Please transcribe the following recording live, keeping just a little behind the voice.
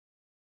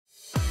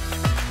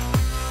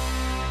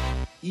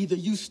Either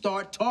you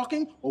start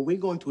talking, or we're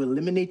going to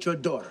eliminate your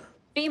daughter.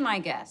 Be my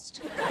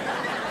guest.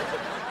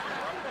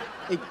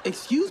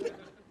 Excuse me?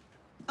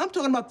 I'm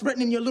talking about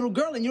threatening your little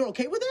girl, and you're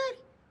okay with that?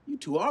 You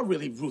two are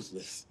really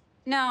ruthless.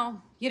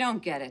 No, you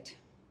don't get it.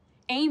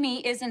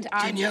 Amy isn't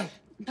our... Danielle,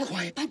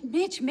 quiet. But,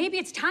 Mitch, maybe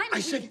it's time... I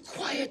said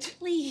quiet.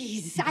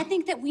 Please, I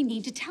think that we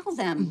need to tell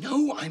them.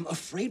 No, I'm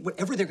afraid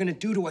whatever they're gonna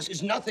do to us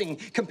is nothing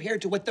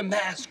compared to what the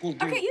mask will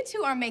do. Okay, you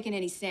two aren't making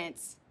any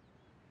sense.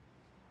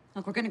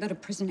 Look, we're gonna go to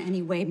prison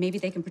anyway. Maybe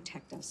they can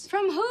protect us.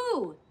 From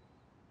who?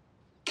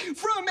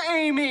 From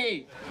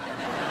Amy!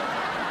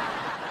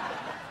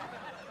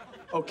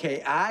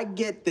 Okay, I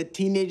get that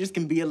teenagers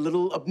can be a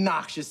little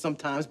obnoxious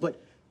sometimes, but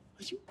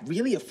are you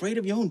really afraid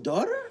of your own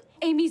daughter?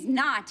 Amy's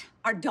not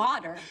our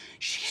daughter.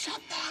 She's a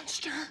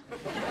monster.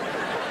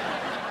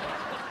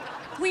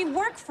 We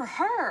work for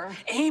her.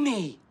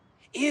 Amy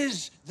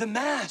is the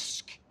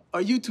mask.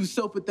 Are you two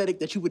so pathetic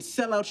that you would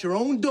sell out your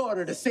own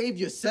daughter to save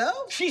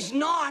yourself? She's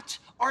not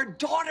our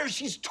daughter.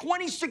 She's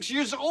 26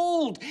 years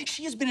old.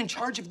 She has been in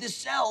charge of this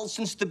cell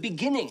since the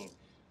beginning.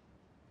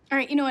 All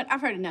right, you know what?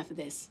 I've heard enough of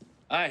this.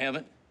 I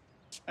haven't.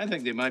 I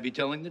think they might be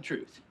telling the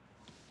truth.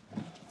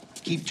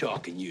 Keep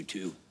talking, you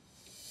two.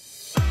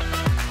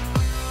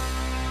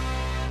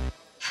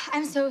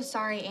 I'm so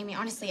sorry, Amy.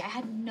 Honestly, I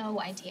had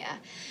no idea.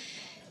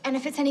 And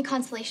if it's any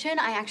consolation,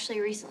 I actually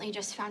recently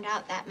just found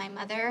out that my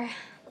mother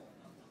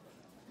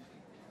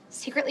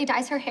secretly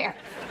dyes her hair.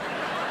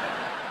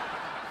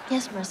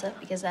 Yes, Marissa,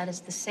 because that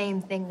is the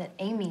same thing that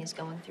Amy is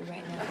going through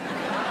right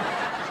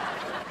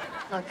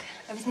now. Look,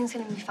 everything's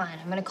gonna be fine.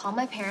 I'm gonna call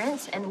my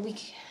parents and we...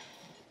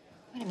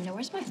 Wait a minute,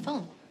 where's my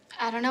phone?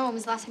 I don't know. When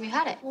was the last time you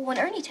had it? Well, when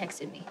Ernie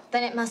texted me.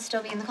 Then it must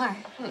still be in the car.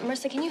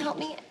 Marissa, can you help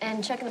me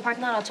and check in the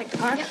parking lot? I'll check the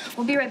car. Yep.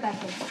 We'll be right back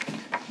here.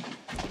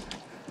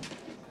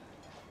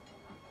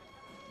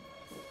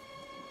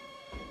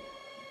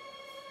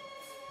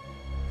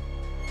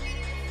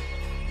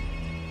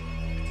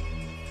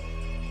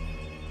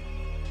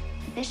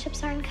 The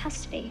bishops are in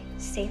custody.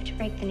 Safe to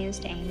break the news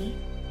to Amy.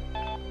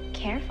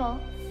 Careful,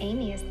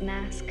 Amy is the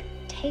mask.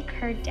 Take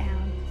her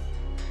down.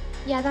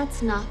 Yeah,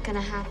 that's not gonna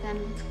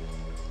happen.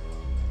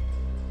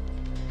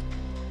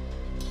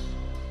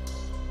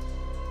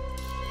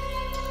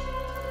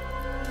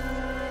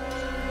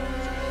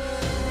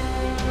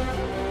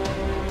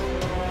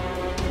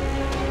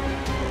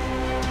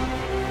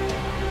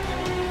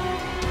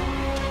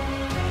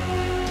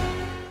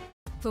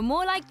 For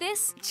more like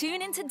this,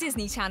 tune into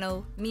Disney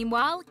Channel.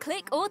 Meanwhile,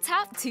 click or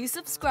tap to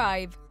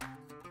subscribe.